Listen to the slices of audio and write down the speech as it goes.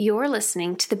You're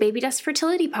listening to the Baby Dust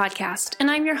Fertility Podcast,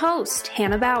 and I'm your host,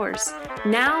 Hannah Bowers.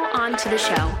 Now on to the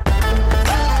show.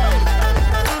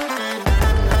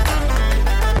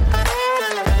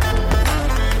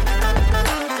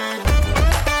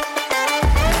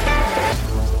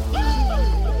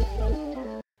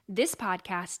 This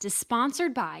podcast is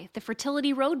sponsored by the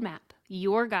Fertility Roadmap,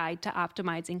 your guide to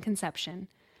optimizing conception.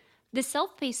 This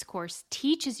self-paced course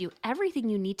teaches you everything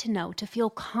you need to know to feel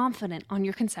confident on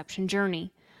your conception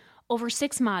journey. Over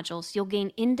 6 modules, you'll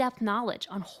gain in-depth knowledge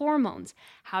on hormones,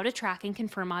 how to track and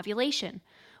confirm ovulation,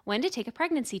 when to take a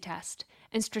pregnancy test,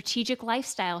 and strategic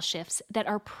lifestyle shifts that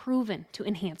are proven to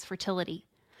enhance fertility.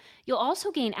 You'll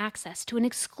also gain access to an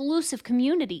exclusive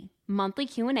community, monthly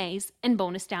Q&As, and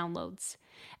bonus downloads.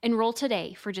 Enroll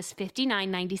today for just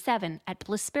 $59.97 at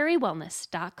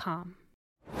blissberrywellness.com.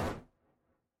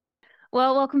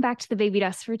 Well, welcome back to the Baby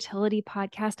Dust Fertility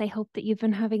Podcast. I hope that you've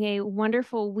been having a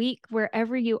wonderful week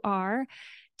wherever you are.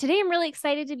 Today, I'm really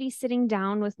excited to be sitting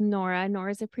down with Nora.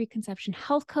 Nora is a preconception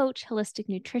health coach, holistic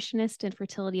nutritionist, and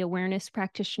fertility awareness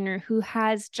practitioner who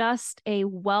has just a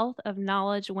wealth of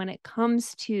knowledge when it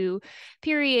comes to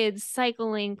periods,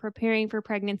 cycling, preparing for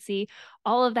pregnancy,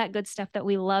 all of that good stuff that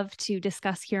we love to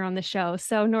discuss here on the show.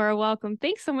 So, Nora, welcome.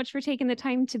 Thanks so much for taking the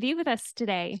time to be with us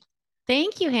today.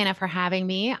 Thank you, Hannah, for having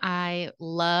me. I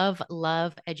love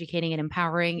educating and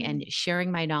empowering and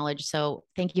sharing my knowledge. So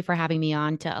thank you for having me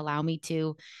on to allow me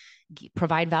to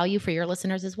provide value for your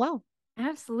listeners as well.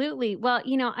 Absolutely. Well,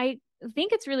 I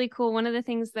think it's really cool. One of the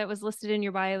things that was listed in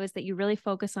your bio is that you really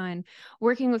focus on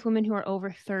working with women who are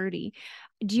over 30.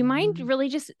 Do you mind really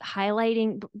just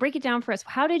highlighting, break it down for us?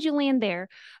 How did you land there?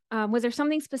 Was there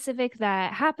something specific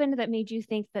that happened that made you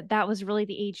think that that was really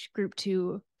the age group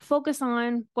to focus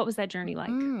on? What was that journey like?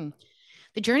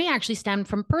 The journey actually stemmed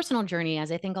from personal journey,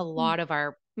 as I think a lot of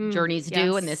our journeys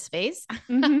do in this space.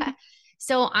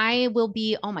 So I will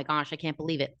be, oh my gosh, I can't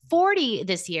believe it, 40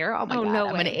 this year. Oh my God, no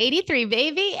I'm way. an 83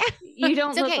 baby. You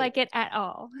don't look like it at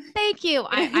all. Thank you.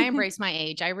 I embrace my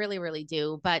age. I really, really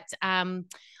do. But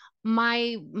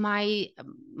my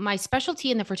specialty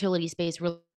in the fertility space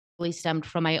really stemmed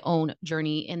from my own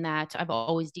journey, in that I've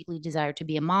always deeply desired to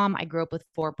be a mom. I grew up with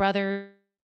 4 brothers.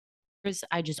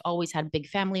 I just always had a big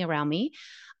family around me.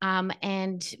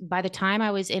 And by the time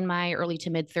I was in my early to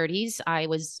mid 30s, I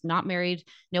was not married,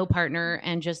 no partner,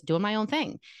 and just doing my own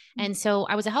thing. And so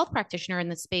I was a health practitioner in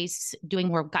the space, doing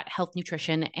more gut health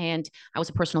nutrition. And I was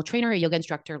a personal trainer, a yoga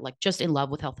instructor, like just in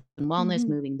love with health and wellness,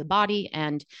 moving the body.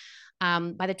 And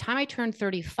by the time I turned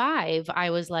 35, I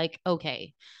was like,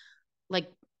 okay, like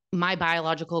my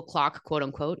biological clock, quote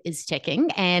unquote, is ticking.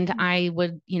 And I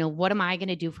would, what am I going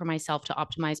to do for myself to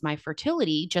optimize my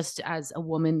fertility just as a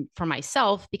woman for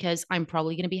myself? Because I'm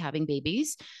probably going to be having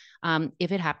babies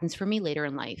if it happens for me later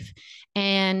in life.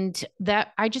 And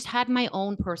that I just had my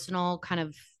own personal kind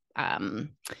of,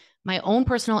 my own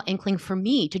personal inkling for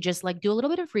me to just like do a little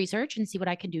bit of research and see what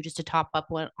I can do just to top up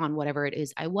on whatever it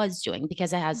is I was doing.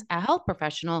 Because as a health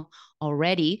professional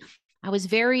already, I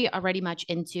was already much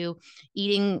into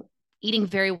eating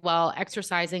very well,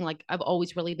 exercising. Like I've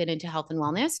always really been into health and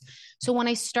wellness. So when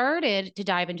I started to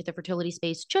dive into the fertility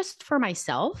space just for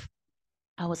myself,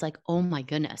 I was like, oh my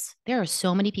goodness, there are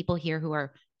so many people here who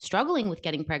are struggling with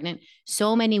getting pregnant.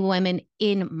 So many women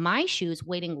in my shoes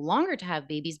waiting longer to have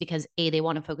babies because A, they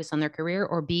want to focus on their career,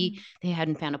 or B, they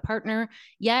hadn't found a partner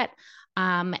yet.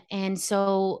 And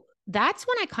so that's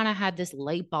when I kind of had this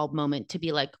light bulb moment to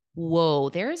be like, whoa,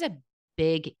 there's a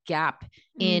big gap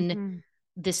in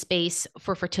the space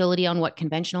for fertility on what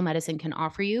conventional medicine can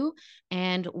offer you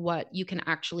and what you can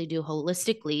actually do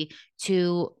holistically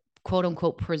to quote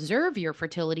unquote preserve your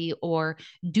fertility, or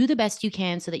do the best you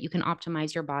can so that you can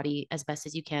optimize your body as best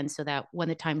as you can, so that when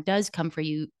the time does come for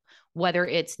you, whether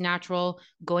it's natural,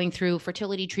 going through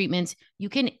fertility treatments, you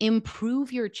can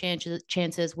improve your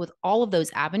chances with all of those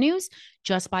avenues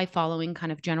just by following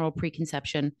kind of general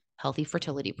preconception healthy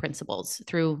fertility principles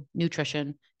through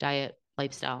nutrition, diet,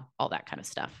 lifestyle, all that kind of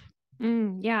stuff.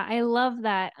 Yeah, I love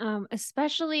that,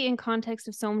 especially in context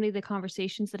of so many of the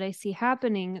conversations that I see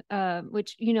happening,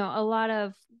 which, a lot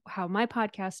of how my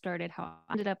podcast started, how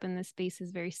I ended up in this space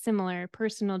is very similar,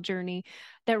 personal journey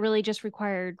that really just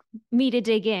required me to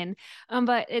dig in.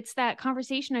 But it's that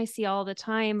conversation I see all the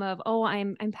time of, oh,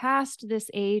 I'm past this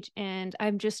age and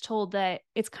I'm just told that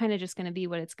it's kind of just going to be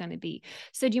what it's going to be.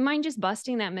 So do you mind just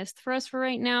busting that myth for us for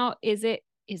right now? Is it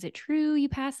true you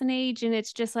pass an age and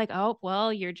it's just like, oh,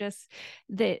 well, you're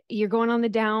going on the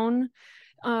down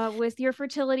with your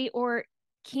fertility, or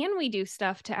can we do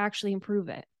stuff to actually improve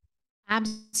it?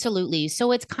 Absolutely.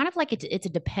 So it's kind of like it's a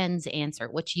depends answer,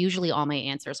 which usually all my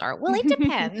answers are, well, it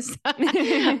depends.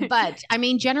 But I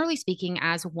mean, generally speaking,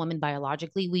 as a woman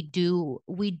biologically,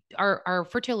 our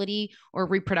fertility or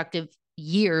reproductive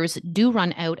years do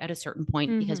run out at a certain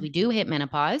point because Hmm. we do hit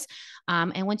menopause.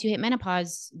 And once you hit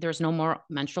menopause, there's no more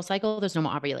menstrual cycle, there's no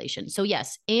more ovulation. So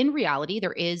yes, in reality,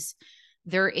 there is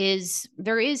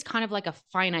kind of like a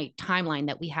finite timeline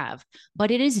that we have, but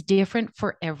it is different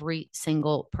for every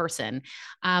single person.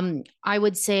 I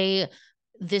would say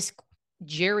this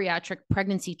geriatric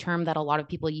pregnancy term that a lot of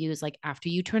people use, like after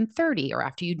you turn 30 or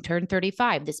after you turn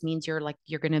 35, this means you're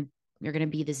going to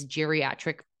be this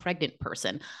geriatric pregnant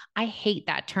person. I hate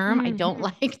that term. I don't Hmm.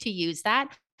 like to use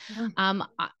that. Yeah.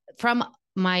 From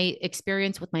my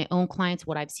experience with my own clients,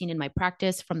 what I've seen in my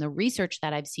practice, from the research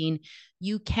that I've seen,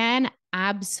 you can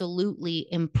absolutely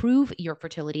improve your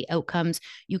fertility outcomes.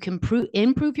 You can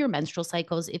improve your menstrual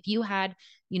cycles. If you had,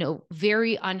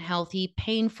 very unhealthy,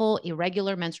 painful,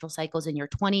 irregular menstrual cycles in your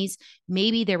 20s,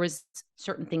 maybe there was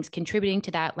certain things contributing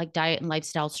to that, like diet and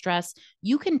lifestyle stress.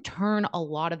 You can turn a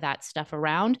lot of that stuff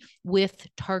around with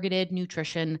targeted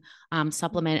nutrition,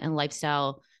 supplement, and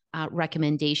lifestyle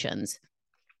recommendations.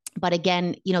 But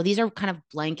again, these are kind of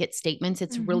blanket statements.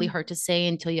 It's really Hmm. hard to say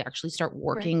until you actually start Right.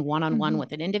 working one on one Hmm.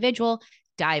 with an individual,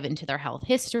 dive into their health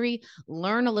history,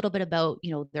 learn a little bit about,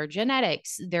 their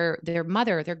genetics, their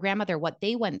mother, their grandmother, what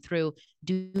they went through,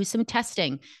 do some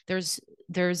testing. There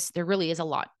really is a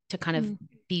lot to kind of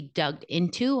be dug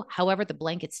into. However, the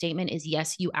blanket statement is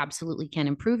yes, you absolutely can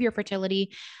improve your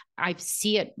fertility. I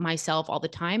see it myself all the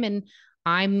time, and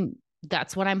I'm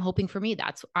that's what I'm hoping for me.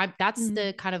 That's Hmm.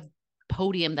 the kind of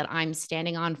podium that I'm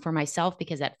standing on for myself,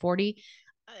 because at 40,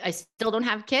 I still don't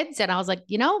have kids. And I was like,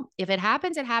 if it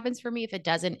happens, it happens for me. If it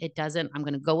doesn't, it doesn't. I'm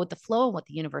going to go with the flow and what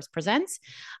the universe presents.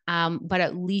 But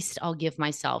at least I'll give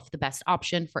myself the best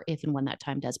option for if and when that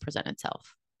time does present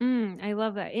itself. I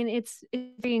love that. And it's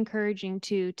very encouraging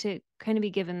to kind of be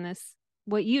given this,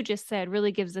 what you just said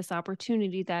really gives this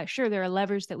opportunity that sure, there are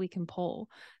levers that we can pull,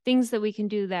 things that we can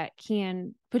do that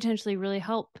can potentially really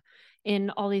help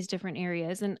in all these different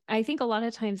areas. And I think a lot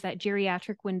of times that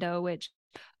geriatric window, which,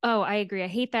 oh, I agree. I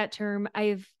hate that term.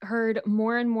 I've heard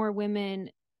more and more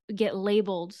women get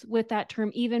labeled with that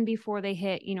term even before they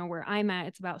hit, where I'm at.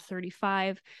 It's about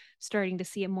 35, starting to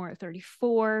see it more at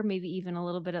 34, maybe even a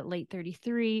little bit at late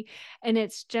 33. And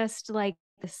it's just like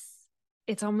this,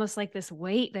 it's almost like this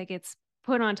weight that gets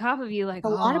put on top of you, like, A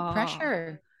lot of oh,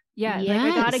 pressure. yeah, like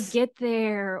I gotta Yes. get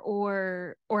there,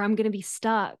 or I'm gonna be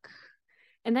stuck.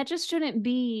 And that just shouldn't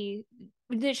be,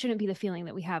 that shouldn't be the feeling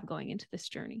that we have going into this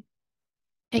journey.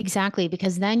 Exactly,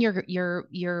 because then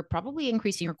you're probably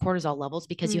increasing your cortisol levels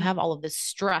because you Mm. have all of this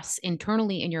stress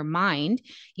internally in your mind.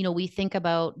 We think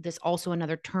about this, also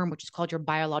another term which is called your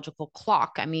biological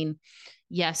clock. I mean,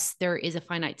 yes, there is a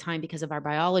finite time because of our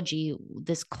biology.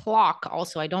 This clock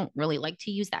also, I don't really like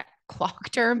to use that clock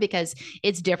term because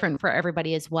it's different for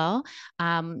everybody as well.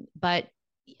 But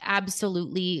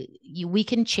absolutely, we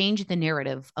can change the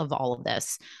narrative of all of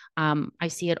this. I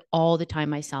see it all the time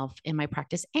myself in my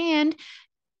practice. And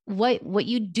what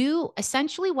you do,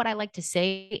 essentially, what I like to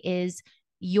say is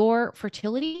your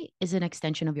fertility is an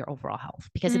extension of your overall health,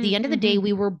 because at the end of the day, Mm-hmm.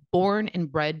 we were born and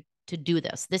bred to do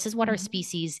this is what our Mm-hmm.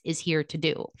 species is here to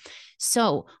do.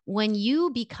 So when you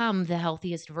become the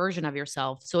healthiest version of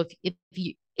yourself, so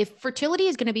if fertility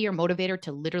is going to be your motivator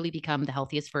to literally become the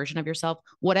healthiest version of yourself,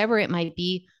 whatever it might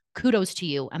be, kudos to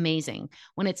you. Amazing.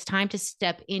 When it's time to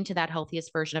step into that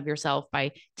healthiest version of yourself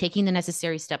by taking the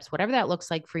necessary steps, whatever that looks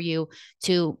like for you,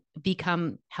 to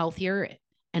become healthier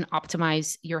and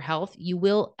optimize your health, you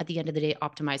will, at the end of the day,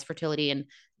 optimize fertility. And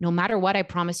no matter what, I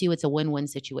promise you, it's a win-win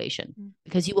situation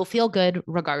because you will feel good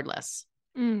regardless.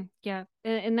 Yeah.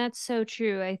 And that's so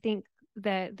true. I think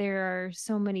that there are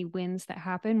so many wins that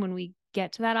happen when we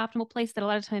get to that optimal place, that a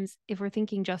lot of times, if we're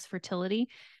thinking just fertility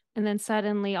and then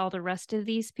suddenly all the rest of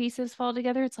these pieces fall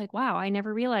together, it's like, wow, I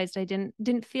never realized I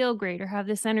didn't feel great or have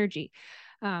this energy.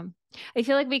 Um, I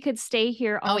feel like we could stay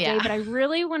here Oh, all day, yeah. but I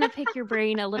really want to pick your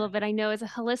brain a little bit. I know as a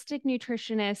holistic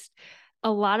nutritionist,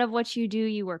 a lot of what you do,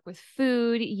 you work with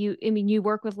food, you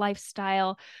work with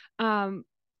lifestyle. Um,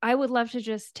 I would love to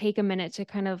just take a minute to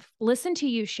kind of listen to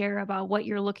you share about what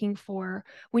you're looking for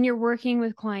when you're working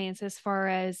with clients as far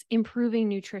as improving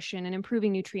nutrition and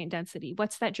improving nutrient density.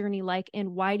 What's that journey like,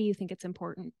 and why do you think it's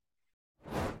important?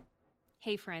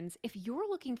 Hey, friends, if you're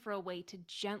looking for a way to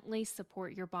gently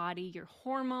support your body, your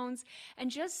hormones,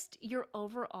 and just your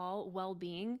overall well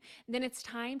being, then it's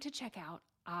time to check out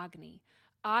Agni.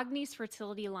 Agni's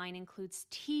fertility line includes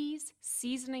teas,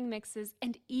 seasoning mixes,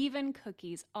 and even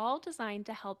cookies, all designed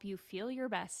to help you feel your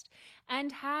best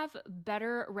and have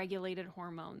better regulated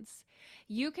hormones.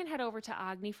 You can head over to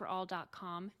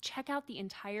agniforall.com, check out the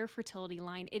entire fertility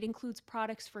line. It includes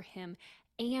products for him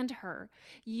and her.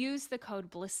 Use the code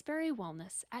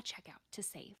BlissberryWellness at checkout to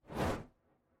save.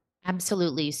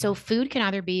 Absolutely. So food can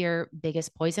either be your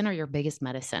biggest poison or your biggest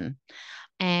medicine.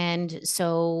 And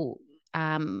so,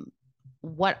 um,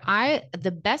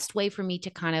 the best way for me to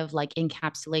kind of like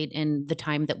encapsulate in the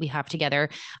time that we have together,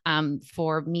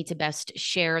 for me to best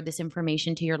share this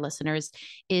information to your listeners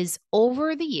is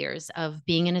over the years of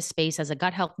being in a space as a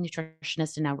gut health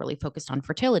nutritionist and now really focused on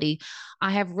fertility,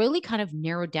 I have really kind of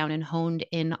narrowed down and honed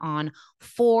in on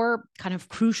four kind of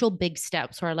crucial big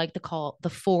steps, or I like to call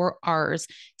the 4 R's,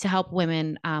 to help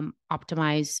women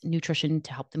optimize nutrition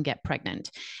to help them get pregnant.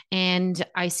 And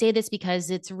I say this because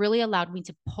it's really allowed me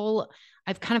to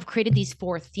I've kind of created these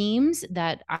 4 themes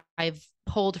that I've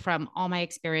pulled from all my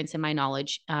experience and my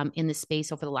knowledge in this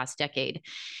space over the last decade.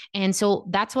 And so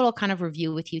that's what I'll kind of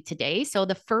review with you today. So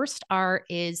the first R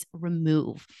is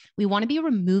remove. We want to be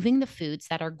removing the foods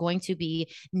that are going to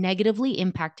be negatively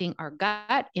impacting our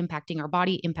gut, impacting our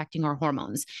body, impacting our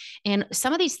hormones. And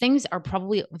some of these things are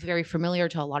probably very familiar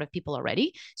to a lot of people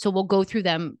already. So we'll go through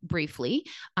them briefly.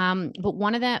 But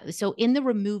one of the, so in the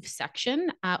remove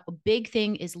section, a big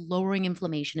thing is lowering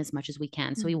inflammation as much as we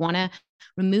can. So we want to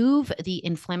remove the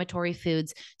inflammatory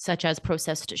foods such as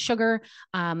processed sugar.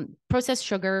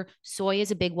 Soy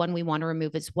is a big one we want to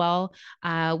remove as well.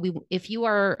 If you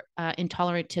are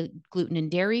intolerant to gluten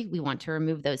and dairy, we want to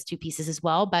remove those 2 pieces as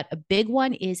well. But a big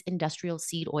one is industrial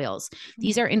seed oils.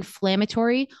 These are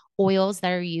inflammatory oils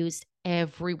that are used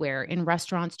everywhere in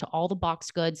restaurants, to all the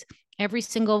boxed goods, every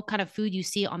single kind of food you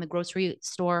see on the grocery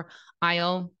store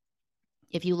aisle.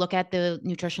 If you look at the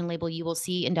nutrition label, you will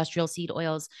see industrial seed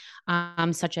oils,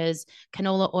 such as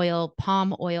canola oil,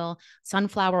 palm oil,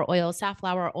 sunflower oil,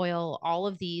 safflower oil. All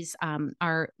of these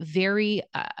are very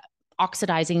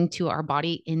oxidizing to our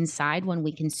body inside when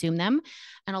we consume them.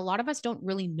 And a lot of us don't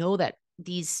really know that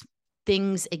these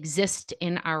things exist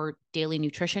in our daily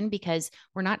nutrition because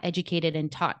we're not educated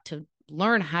and taught to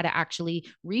learn how to actually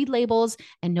read labels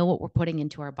and know what we're putting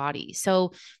into our body.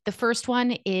 So the first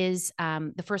one is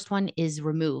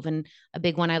remove. And a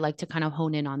big one I like to kind of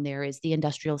hone in on there is the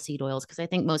industrial seed oils, because I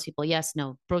think most people, yes,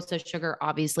 no, processed sugar,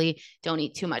 obviously don't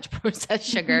eat too much processed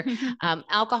sugar.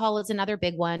 Alcohol is another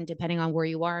big one, depending on where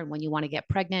you are and when you want to get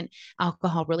pregnant.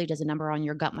 Alcohol really does a number on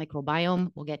your gut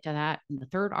microbiome. We'll get to that in the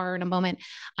third R in a moment.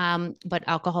 But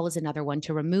alcohol is another one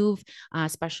to remove,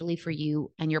 especially for you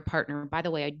and your partner. By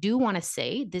the way, I do want to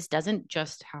say this doesn't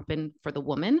just happen for the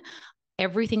woman.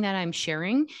 Everything that I'm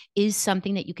sharing is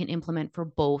something that you can implement for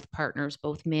both partners,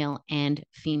 both male and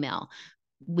female.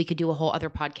 We could do a whole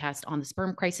other podcast on the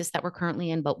sperm crisis that we're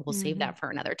currently in, but we'll save that for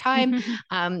another time.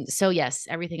 So yes,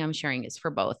 everything I'm sharing is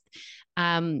for both.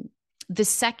 The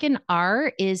second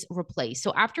R is replace.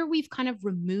 So after we've kind of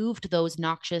removed those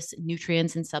noxious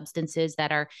nutrients and substances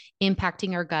that are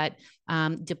impacting our gut,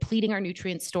 depleting our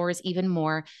nutrient stores even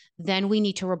more, then we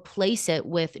need to replace it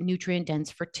with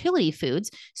nutrient-dense fertility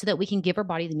foods so that we can give our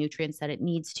body the nutrients that it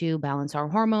needs to balance our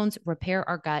hormones, repair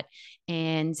our gut,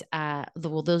 and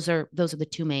those are the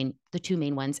two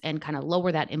main ones, and kind of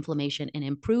lower that inflammation and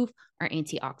improve our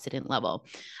antioxidant level.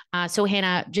 So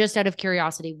Hannah, just out of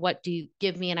curiosity,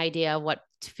 give me an idea what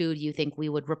food you think we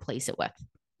would replace it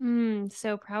with?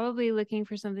 So probably looking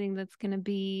for something that's going to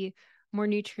be more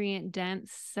nutrient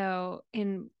dense. So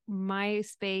in my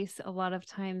space, a lot of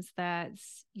times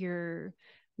that's your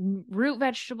root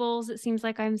vegetables. It seems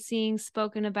like I'm seeing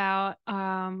spoken about.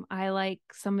 I like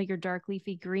some of your dark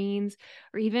leafy greens,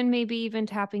 or maybe even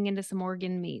tapping into some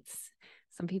organ meats.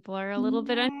 Some people are a little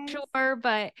bit unsure,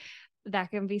 but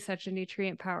that can be such a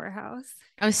nutrient powerhouse.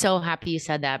 I'm so happy you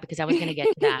said that because I was going to get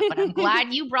to that, but I'm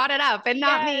glad you brought it up and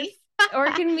not me.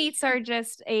 Organ meats are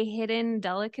just a hidden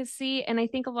delicacy. And I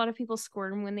think a lot of people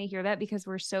squirm when they hear that because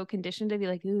we're so conditioned to be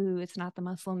like, ooh, it's not the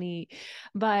muscle meat.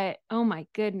 But oh my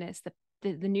goodness,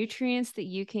 the nutrients that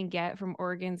you can get from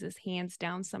organs is hands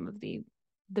down some of the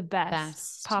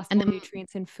best possible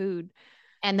nutrients in food.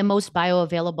 And the most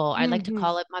bioavailable. I like to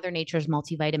call it Mother Nature's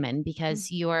multivitamin because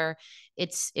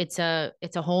it's a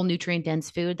whole nutrient dense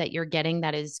food that you're getting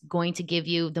that is going to give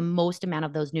you the most amount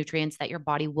of those nutrients that your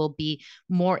body will be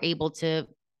more able to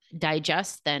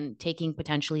digest than taking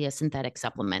potentially a synthetic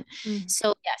supplement. Mm.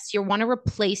 So yes, you want to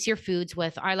replace your foods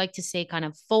with, I like to say, kind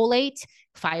of folate,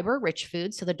 fiber rich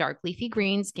foods. So the dark leafy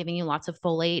greens giving you lots of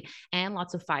folate and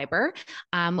lots of fiber.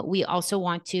 We also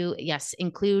want to, yes,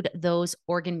 include those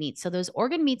organ meats. So those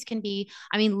organ meats can be,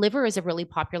 I mean, liver is a really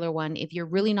popular one. If you're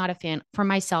really not a fan, for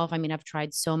myself, I mean, I've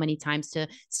tried so many times to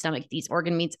stomach these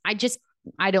organ meats.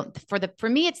 I don't, for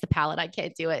me, it's the palate. I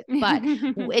can't do it, but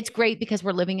it's great because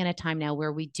we're living in a time now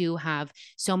where we do have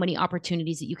so many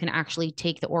opportunities that you can actually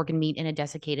take the organ meat in a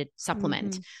desiccated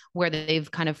supplement where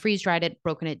they've kind of freeze dried it,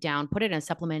 broken it down, put it in a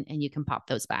supplement, and you can pop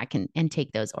those back and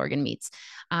take those organ meats,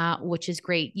 which is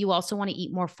great. You also want to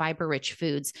eat more fiber rich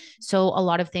foods. So a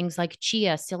lot of things like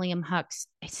chia, psyllium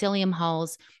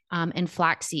hulls, and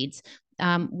flax seeds.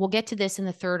 We'll get to this in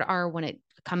the third R when it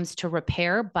comes to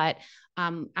repair, but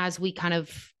as we kind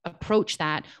of approach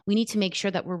that, we need to make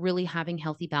sure that we're really having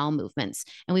healthy bowel movements.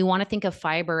 And we want to think of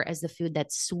fiber as the food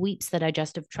that sweeps the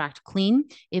digestive tract clean.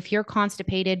 If you're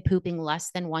constipated, pooping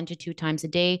less than 1 to 2 times a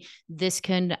day, this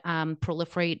can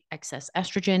proliferate excess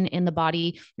estrogen in the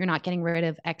body. You're not getting rid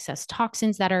of excess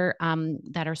toxins that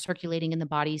are circulating in the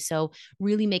body. So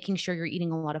really making sure you're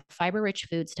eating a lot of fiber-rich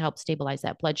foods to help stabilize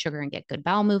that blood sugar and get good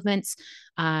bowel movements.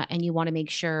 And you want to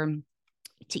make sure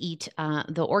to eat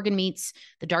the organ meats,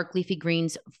 the dark leafy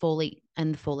greens, folate,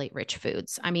 and the folate rich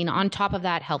foods. I mean, on top of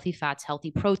that, healthy fats, healthy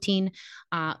protein.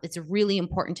 It's really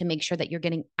important to make sure that you're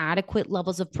getting adequate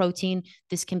levels of protein.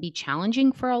 This can be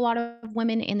challenging for a lot of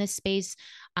women in this space.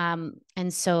 And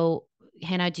so,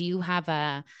 Hannah, do you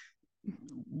have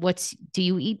do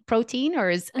you eat protein or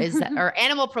is that, or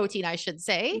animal protein, I should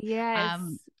say? Yes.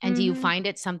 And do you find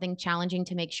it something challenging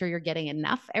to make sure you're getting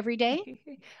enough every day?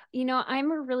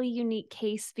 I'm a really unique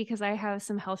case because I have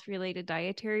some health related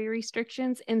dietary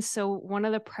restrictions. And so one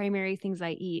of the primary things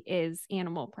I eat is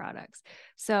animal products.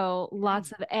 So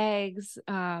lots of eggs,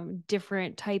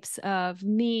 different types of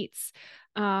meats.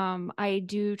 I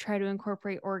do try to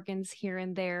incorporate organs here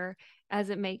and there as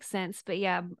it makes sense. But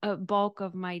yeah, a bulk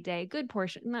of my day, good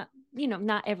portion,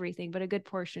 not everything, but a good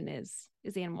portion is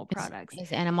animal products.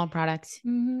 Is animal products.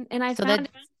 And I found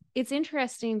it's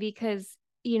interesting because,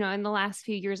 in the last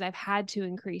few years, I've had to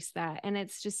increase that. And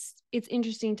it's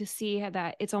interesting to see how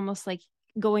that it's almost like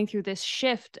going through this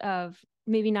shift of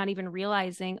maybe not even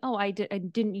realizing, oh, I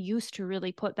didn't used to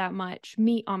really put that much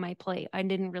meat on my plate. I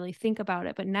didn't really think about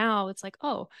it. But now it's like,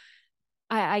 oh,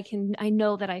 I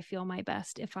know that I feel my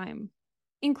best if I'm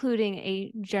including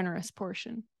a generous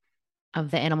portion of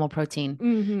the animal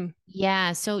protein.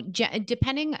 Yeah. So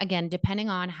depending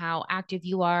on how active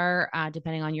you are,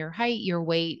 depending on your height, your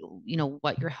weight,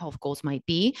 what your health goals might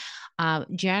be.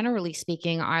 Generally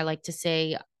speaking, I like to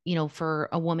say, for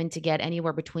a woman to get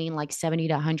anywhere between like 70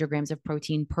 to 100 grams of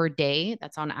protein per day,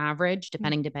 that's on average,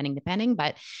 depending.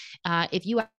 But if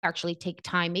you actually take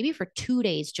time, maybe for 2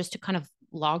 days, just to kind of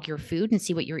log your food and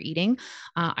see what you're eating.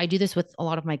 I do this with a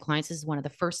lot of my clients. This is one of the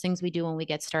first things we do when we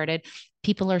get started.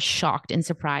 People are shocked and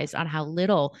surprised on how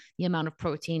little the amount of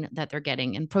protein that they're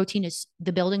getting. And protein is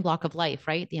the building block of life,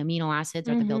 right? The amino acids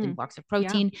are the building blocks of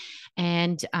protein. Yeah.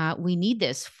 And we need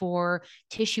this for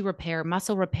tissue repair,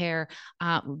 muscle repair,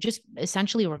 just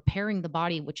essentially repairing the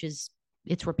body, which is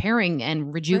it's repairing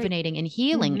and rejuvenating and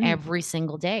healing every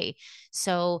single day.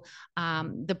 So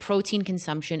the protein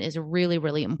consumption is really,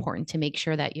 really important to make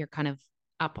sure that you're kind of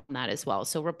up on that as well.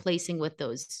 So replacing with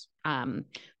those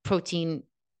protein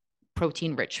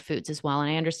rich foods as well.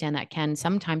 And I understand that can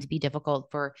sometimes be difficult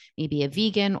for maybe a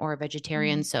vegan or a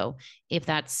vegetarian. So if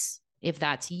that's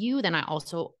you, then I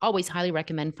also always highly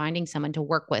recommend finding someone to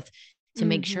work with to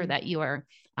make sure that you are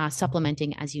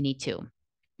supplementing as you need to.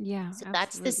 Yeah, so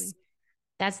absolutely.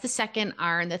 That's the second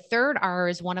R. And the third R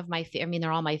is one of my,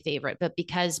 they're all my favorite, but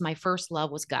because my first love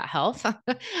was gut health,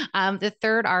 the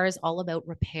third R is all about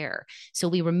repair. So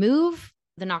we remove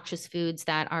the noxious foods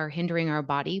that are hindering our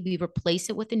body. We replace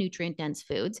it with the nutrient dense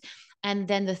foods. And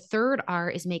then the third R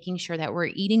is making sure that we're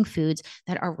eating foods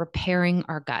that are repairing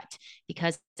our gut.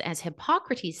 Because as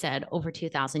Hippocrates said over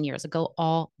 2,000 years ago,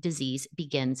 all disease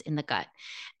begins in the gut.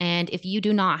 And if you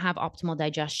do not have optimal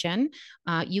digestion,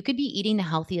 you could be eating the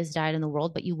healthiest diet in the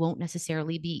world, but you won't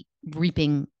necessarily be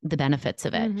reaping the benefits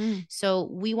of it. So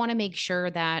we want to make sure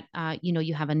that,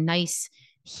 you have a nice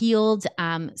healed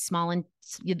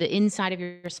the inside of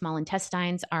your small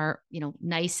intestines are,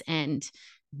 nice and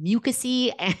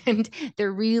mucousy, and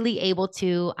they're really able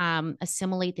to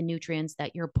assimilate the nutrients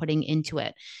that you're putting into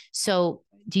it. So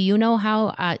do you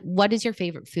know what is your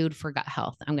favorite food for gut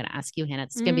health? I'm going to ask you, Hannah.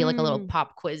 It's going to be like a little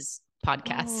pop quiz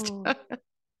podcast.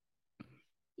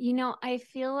 Oh. I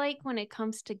feel like when it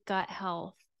comes to gut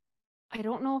health, I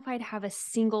don't know if I'd have a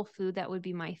single food that would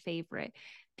be my favorite,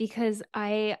 because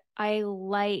I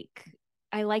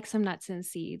like some nuts and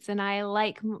seeds, and I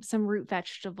like some root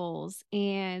vegetables,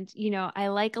 and I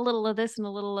like a little of this and a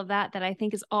little of that I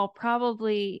think is all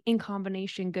probably in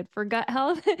combination good for gut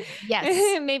health.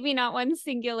 Yes. Maybe not one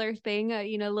singular thing,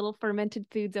 little fermented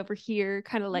foods over here,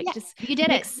 kind of like Yeah, just you did it.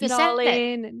 mix You it said all it.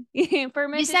 in, and You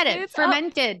fermented said it. foods. Oh.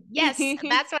 Fermented. Yes,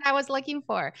 that's what I was looking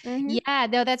for. Mhm. Yeah,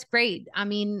 no, that's great. I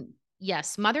mean,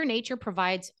 yes, Mother Nature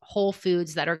provides whole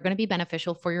foods that are going to be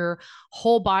beneficial for your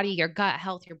whole body, your gut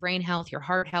health, your brain health, your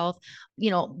heart health.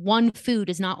 One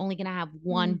food is not only going to have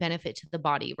one benefit to the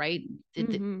body, right?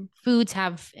 Mm-hmm. Foods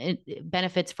have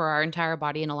benefits for our entire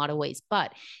body in a lot of ways.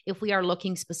 But if we are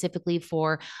looking specifically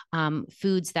for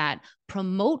foods that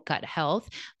promote gut health,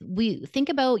 we think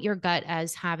about your gut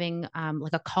as having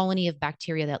like a colony of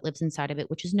bacteria that lives inside of it,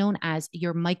 which is known as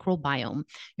your microbiome.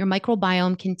 Your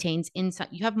microbiome contains inside,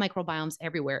 you have microbiomes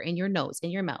everywhere, in your nose, in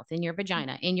your mouth, in your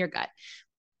vagina, in your gut.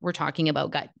 We're talking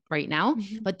about gut right now,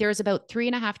 Mm-hmm. but there's about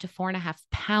 3.5 to 4.5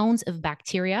 pounds of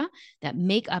bacteria that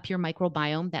make up your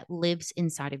microbiome that lives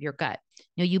inside of your gut.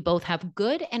 You both have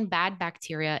good and bad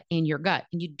bacteria in your gut,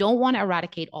 and you don't want to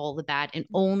eradicate all the bad and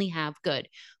only have good.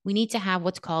 We need to have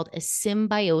what's called a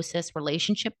symbiosis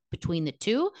relationship between the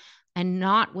two, and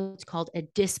not what's called a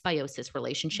dysbiosis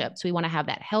relationship. So we want to have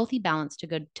that healthy balance to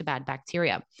good to bad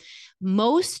bacteria.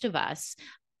 Most of us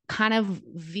kind of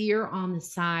veer on the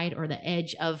side or the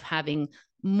edge of having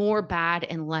more bad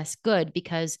and less good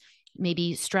because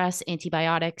maybe stress,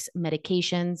 antibiotics,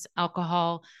 medications,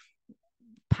 alcohol,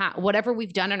 whatever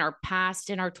we've done in our past,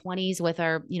 in our 20s with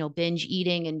our binge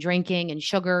eating and drinking and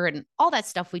sugar and all that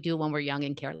stuff we do when we're young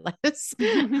and careless.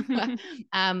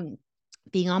 um,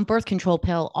 Being on birth control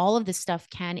pill, all of this stuff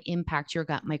can impact your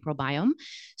gut microbiome.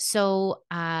 So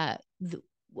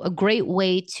a great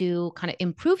way to kind of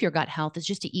improve your gut health is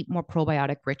just to eat more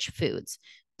probiotic rich foods.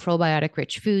 Probiotic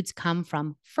rich foods come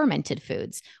from fermented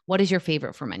foods. What is your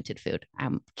favorite fermented food?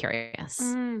 I'm curious.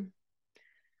 Mm.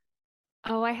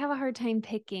 Oh, I have a hard time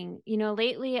picking.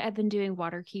 Lately I've been doing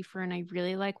water kefir, and I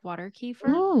really like water kefir.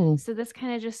 Oh, So this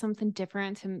kind of just something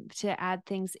different to add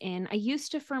things in. I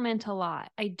used to ferment a lot.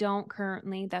 I don't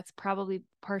currently. That's probably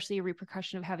partially a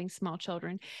repercussion of having small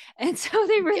children. And so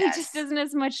there really just yes. isn't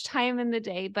as much time in the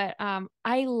day. But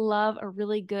I love a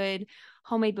really good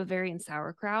homemade Bavarian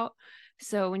sauerkraut.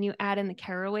 So when you add in the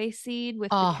caraway seed with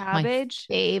the Oh, my cabbage,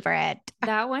 favorite.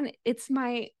 that one, it's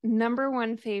my number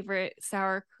one favorite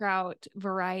sauerkraut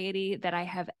variety that I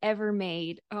have ever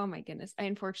made. Oh my goodness. I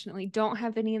unfortunately don't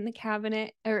have any in the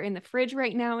cabinet or in the fridge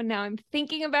right now. And now I'm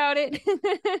thinking about it.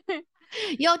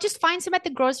 Just find some at the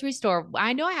grocery store.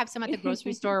 I know I have some at the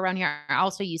grocery store around here. I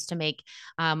also used to make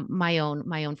my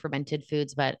own fermented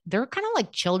foods, but they're kind of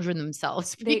like children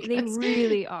themselves They because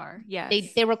really are. they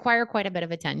Yes. they require quite a bit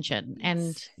of attention. And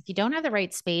Yes. if you don't have the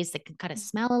right space, they can kind of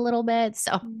smell a little bit.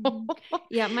 So Mhm.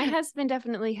 Yeah, my husband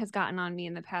definitely has gotten on me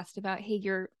in the past about, hey,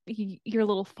 your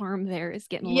little farm there is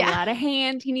getting a little yeah, out of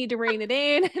hand. You need to rein it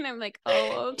in. And I'm like,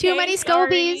 oh, too okay, many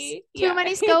scobies, sorry. too Yeah.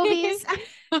 many scobies.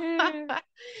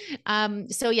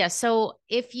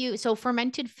 So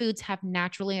fermented foods have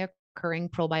naturally occurring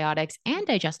probiotics and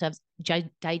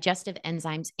digestive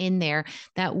enzymes in there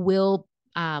that will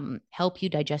help you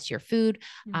digest your food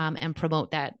and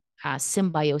promote that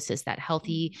symbiosis, that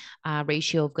healthy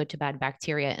ratio of good to bad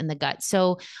bacteria in the gut.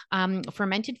 So,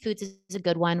 fermented foods is a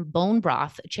good one. Bone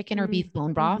broth, chicken or beef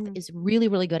bone broth, Mm-hmm. is really,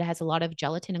 really good. It has a lot of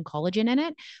gelatin and collagen in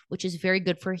it, which is very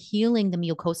good for healing the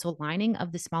mucosal lining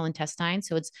of the small intestine.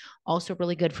 So, it's also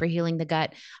really good for healing the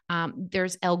gut.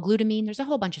 There's L-glutamine. There's a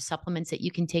whole bunch of supplements that you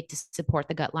can take to support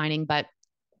the gut lining, but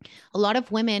a lot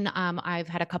of women, I've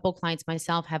had a couple clients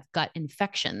myself, have gut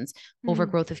infections, Mm-hmm.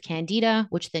 overgrowth of candida,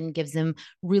 which then gives them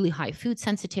really high food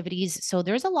sensitivities. So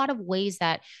there's a lot of ways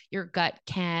that your gut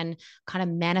can kind of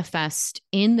manifest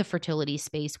in the fertility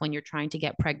space when you're trying to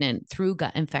get pregnant through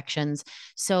gut infections.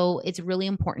 So it's really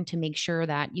important to make sure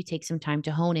that you take some time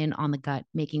to hone in on the gut,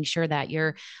 making sure that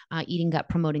you're eating gut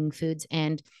promoting foods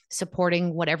and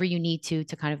supporting whatever you need to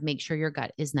kind of make sure your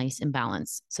gut is nice and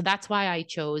balanced. So that's why I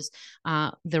chose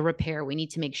the repair. We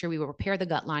need to make sure we repair the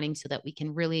gut lining so that we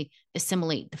can really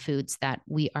assimilate the foods that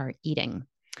we are eating.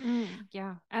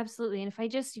 Yeah, absolutely. And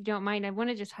if you don't mind, I want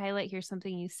to just highlight here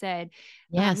something you said.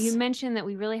 You Yes. mentioned that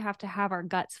we really have to have our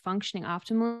guts functioning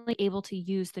optimally, able to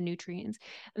use the nutrients.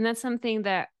 And that's something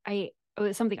that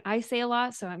it's something I say a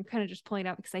lot. So I'm kind of just pulling it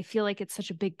out because I feel like it's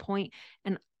such a big point.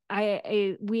 And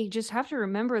we just have to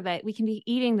remember that we can be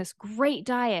eating this great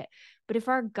diet, but if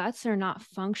our guts are not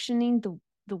functioning the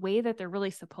way that they're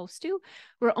really supposed to,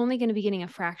 we're only going to be getting a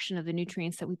fraction of the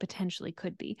nutrients that we potentially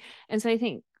could be. And so I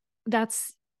think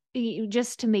that's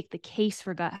just to make the case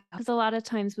for gut, because a lot of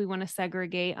times we want to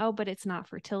segregate, oh, but it's not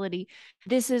fertility.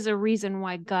 This is a reason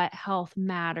why gut health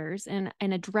matters, and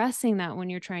addressing that when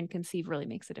you're trying to conceive really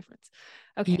makes a difference.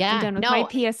 Okay, I'm Yeah, done with my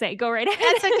no, PSA. Go right ahead.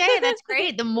 that's okay. That's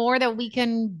great. The more that we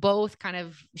can both kind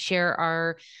of share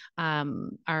our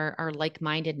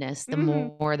like-mindedness, the Hmm.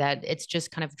 more that it's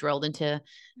just kind of drilled into,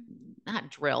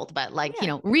 not drilled, but like,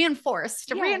 Yeah. Yes.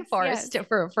 reinforced Yes.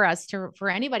 for us to, for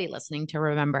anybody listening to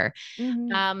remember.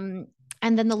 Hmm. Um,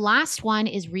 and then the last one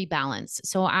is rebalance.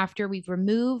 So after we've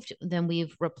removed, then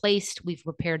we've replaced, we've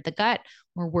repaired the gut,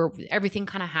 or where everything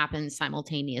kind of happens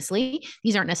simultaneously.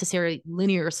 These aren't necessarily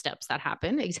linear steps that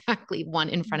happen exactly one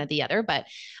in front of the other, but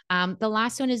the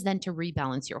last one is then to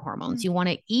rebalance your hormones. You want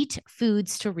to eat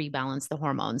foods to rebalance the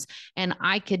hormones. And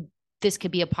this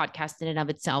could be a podcast in and of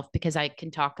itself, because I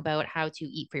can talk about how to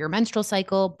eat for your menstrual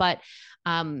cycle, but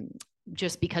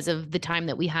just because of the time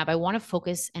that we have, I want to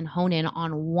focus and hone in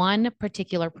on one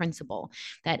particular principle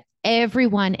that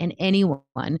everyone and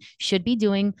anyone should be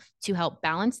doing to help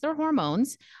balance their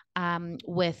hormones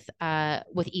with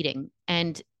eating,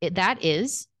 and that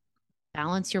is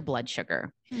balance your blood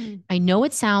sugar. Mm. I know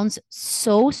it sounds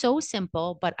so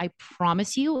simple, but I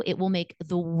promise you it will make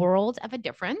the world of a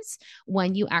difference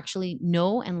when you actually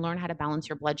know and learn how to balance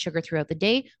your blood sugar throughout the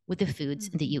day with the foods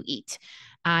that you eat.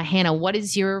 Hannah, what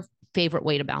is your favorite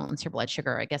way to balance your blood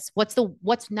sugar? I guess what's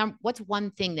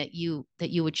one thing that you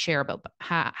would share about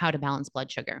how to balance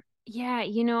blood sugar? Yeah,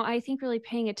 I think really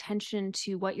paying attention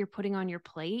to what you're putting on your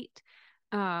plate.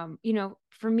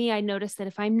 For me, I notice that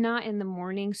if I'm not in the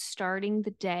morning starting the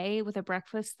day with a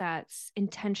breakfast that's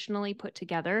intentionally put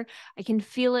together, I can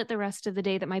feel it the rest of the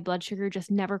day that my blood sugar just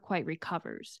never quite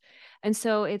recovers. And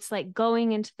so it's like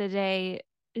going into the day,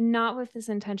 not with this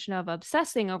intention of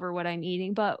obsessing over what I'm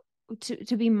eating, but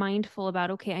to be mindful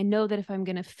about, okay, I know that if I'm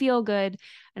going to feel good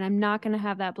and I'm not going to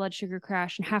have that blood sugar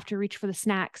crash and have to reach for the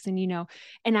snacks and,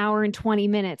 an hour and 20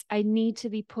 minutes, I need to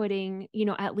be putting,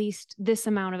 at least this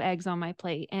amount of eggs on my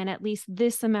plate and at least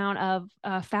this amount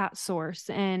of fat source.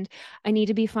 And I need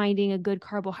to be finding a good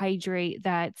carbohydrate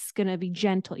that's going to be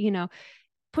gentle,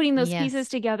 putting those pieces Yes.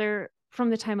 together from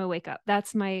the time I wake up.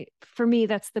 For me,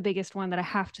 that's the biggest one that I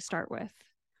have to start with.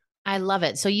 I love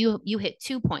it. So you hit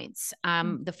 2 points.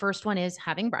 The first one is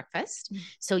having breakfast.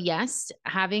 So yes,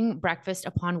 having breakfast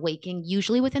upon waking,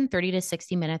 usually within 30 to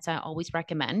 60 minutes, I always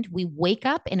recommend. We wake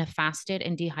up in a fasted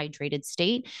and dehydrated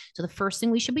state. So the first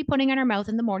thing we should be putting in our mouth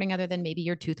in the morning, other than maybe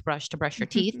your toothbrush to brush your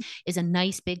teeth, is a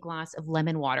nice big glass of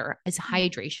lemon water as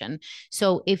hydration.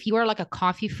 So if you are like a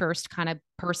coffee first kind of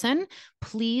person,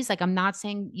 please, like, I'm not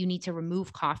saying you need to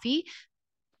remove coffee,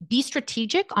 be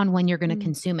strategic on when you're going to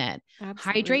consume it.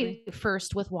 Absolutely. Hydrate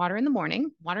first with water in the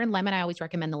morning. Water and lemon, I always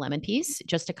recommend the lemon piece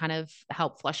just to kind of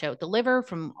help flush out the liver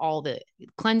from all the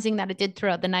cleansing that it did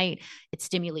throughout the night. It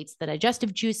stimulates the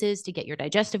digestive juices to get your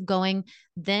digestive going.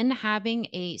 Then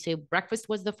so breakfast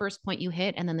was the first point you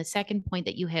hit. And then the second point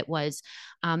that you hit was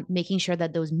making sure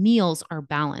that those meals are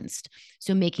balanced.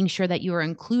 So making sure that you are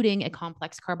including a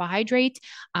complex carbohydrate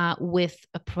with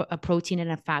a protein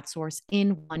and a fat source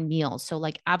in one meal. So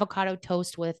like avocado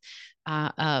toast with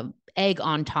egg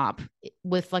on top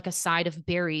with like a side of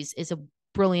berries is a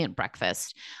brilliant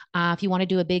breakfast. If you want to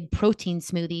do a big protein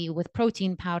smoothie with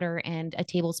protein powder and a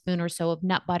tablespoon or so of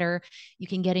nut butter, you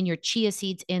can get in your chia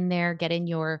seeds in there, get in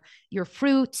your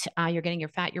fruit, you're getting your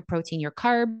fat, your protein, your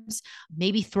carbs,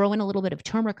 maybe throw in a little bit of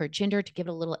turmeric or ginger to give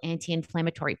it a little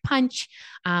anti-inflammatory punch.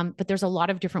 But there's a lot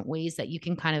of different ways that you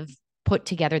can kind of put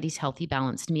together these healthy,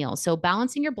 balanced meals. So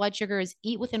balancing your blood sugar is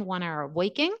eat within 1 hour of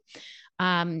waking.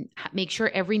 Make sure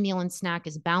every meal and snack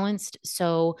is balanced.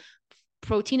 So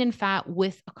protein and fat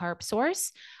with a carb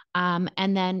source. And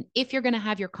then if you're going to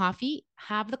have your coffee,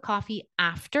 have the coffee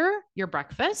after your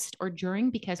breakfast or during,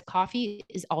 because coffee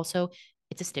is also,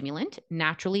 it's a stimulant.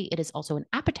 Naturally, it is also an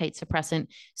appetite suppressant.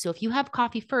 So if you have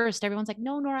coffee first, everyone's like,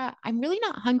 no, Nora, I'm really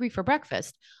not hungry for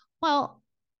breakfast. Well,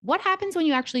 what happens when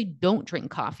you actually don't drink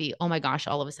coffee? Oh my gosh,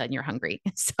 all of a sudden you're hungry.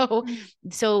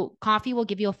 So coffee will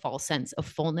give you a false sense of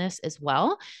fullness as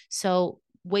well. So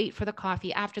wait for the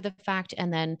coffee after the fact.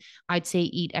 And then I'd say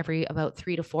eat every about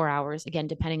 3 to 4 hours, again,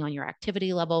 depending on your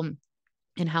activity level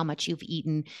and how much you've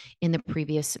eaten in the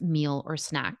previous meal or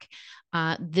snack.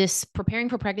 This preparing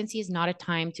for pregnancy is not a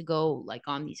time to go like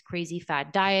on these crazy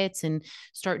fad diets and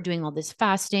start doing all this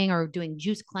fasting or doing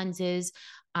juice cleanses.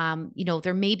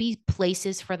 There may be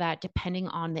places for that depending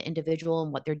on the individual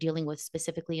and what they're dealing with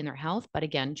specifically in their health. But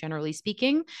again, generally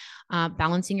speaking,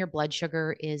 balancing your blood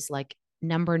sugar is like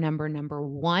number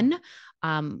one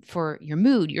for your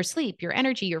mood, your sleep, your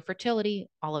energy, your fertility,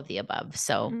 all of the above.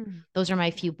 So those are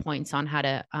my few points on how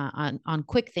to on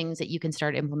quick things that you can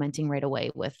start implementing right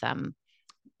away with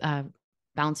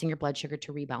balancing your blood sugar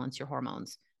to rebalance your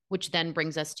hormones, which then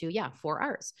brings us to 4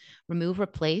 R's: remove,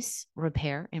 replace,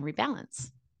 repair, and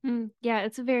rebalance. Yeah,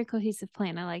 it's a very cohesive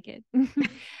plan. I like it.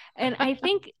 And I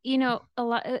think, a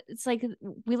lot, it's like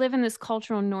we live in this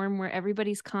cultural norm where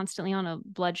everybody's constantly on a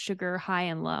blood sugar high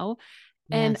and low.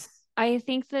 And Yes. I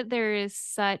think that there is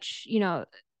such,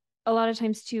 a lot of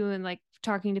times too, and like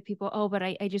talking to people, but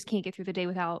I just can't get through the day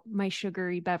without my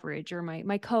sugary beverage or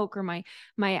my Coke or my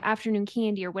afternoon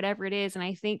candy or whatever it is. And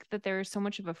I think that there is so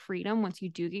much of a freedom once you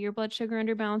do get your blood sugar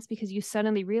under balance, because you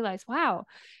suddenly realize, wow,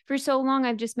 for so long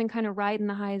I've just been kind of riding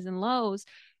the highs and lows,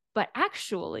 but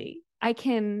actually I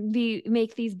can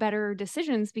make these better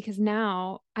decisions because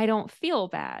now I don't feel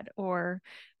bad or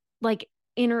like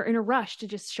in a rush to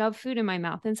just shove food in my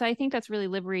mouth. And so I think that's really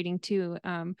liberating too.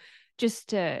 Just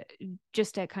to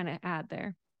kind of add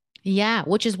there. Yeah,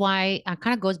 which is why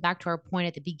kind of goes back to our point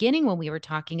at the beginning when we were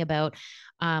talking about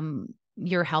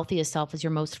your healthiest self is your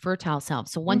most fertile self.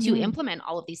 So once you implement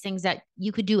all of these things that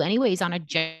you could do anyways on a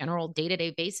general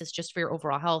day-to-day basis, just for your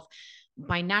overall health,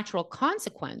 by natural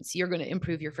consequence, you're going to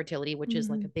improve your fertility, which is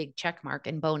like a big check mark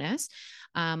and bonus.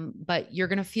 But you're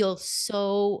going to feel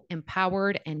so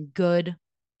empowered and good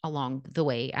along the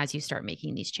way as you start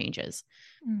making these changes.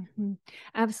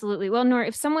 Absolutely. Well, Nora,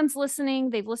 if someone's listening,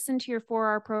 they've listened to your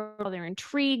 4R program, they're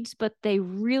intrigued, but they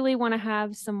really want to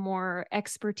have some more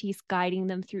expertise guiding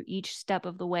them through each step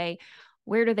of the way,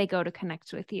 where do they go to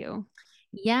connect with you?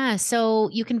 Yeah. So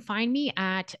you can find me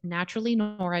at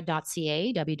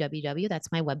naturallynora.ca, www. That's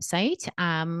my website.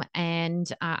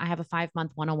 And I have a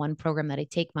 5-month one-on-one program that I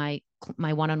take my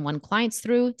one-on-one clients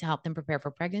through to help them prepare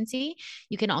for pregnancy.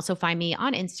 You can also find me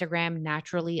on Instagram,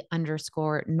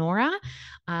 naturally_Nora.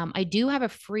 I do have a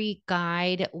free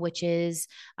guide, which is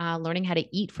learning how to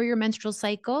eat for your menstrual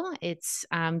cycle. It's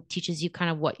teaches you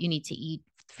kind of what you need to eat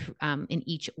in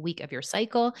each week of your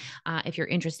cycle. If you're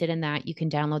interested in that, you can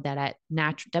download that at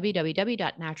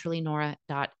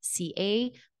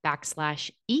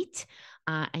www.naturallynora.ca/eat,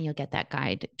 and you'll get that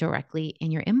guide directly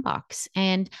in your inbox.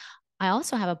 And I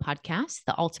also have a podcast,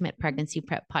 the Ultimate Pregnancy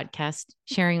Prep Podcast,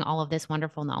 sharing all of this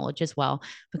wonderful knowledge as well,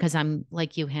 because I'm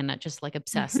like you, Hannah, just like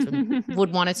obsessed and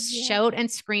would want to shout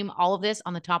and scream all of this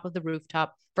on the top of the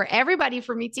rooftop for everybody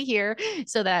for me to hear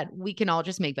so that we can all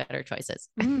just make better choices.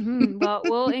 Well,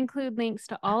 we'll include links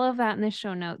to all of that in the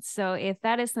show notes. So if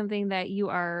that is something that you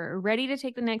are ready to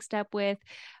take the next step with,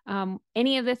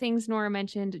 any of the things Nora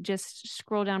mentioned, just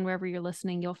scroll down wherever you're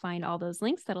listening. You'll find all those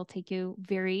links that'll take you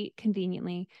very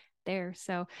conveniently there.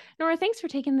 So Nora, thanks for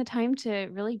taking the time to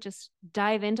really just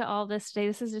dive into all this today.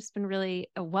 This has just been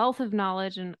really a wealth of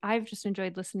knowledge, and I've just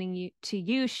enjoyed listening to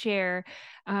you share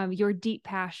your deep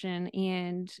passion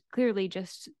and clearly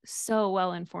just so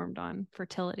well informed on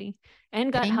fertility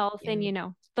and gut health and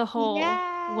the whole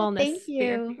wellness. Thank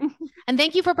you. And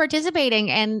thank you for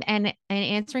participating and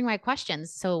answering my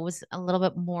questions. So it was a little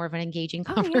bit more of an engaging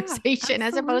conversation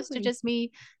as opposed to just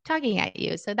me talking at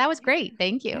you. So that was great.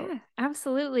 Thank you. Yeah,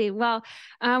 absolutely. Well,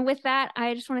 with that,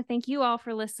 I just want to thank you all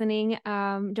for listening.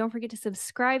 Don't forget to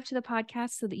subscribe to the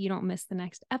podcast so that you don't miss the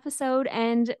next episode.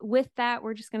 And with that,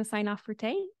 we're just going to sign off for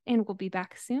today, and we'll be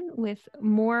back soon with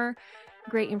more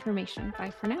great information.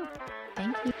 Bye for now.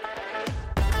 Thank you.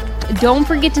 Don't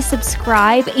forget to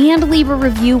subscribe and leave a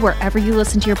review wherever you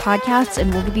listen to your podcasts,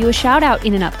 and we'll give you a shout out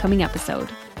in an upcoming episode.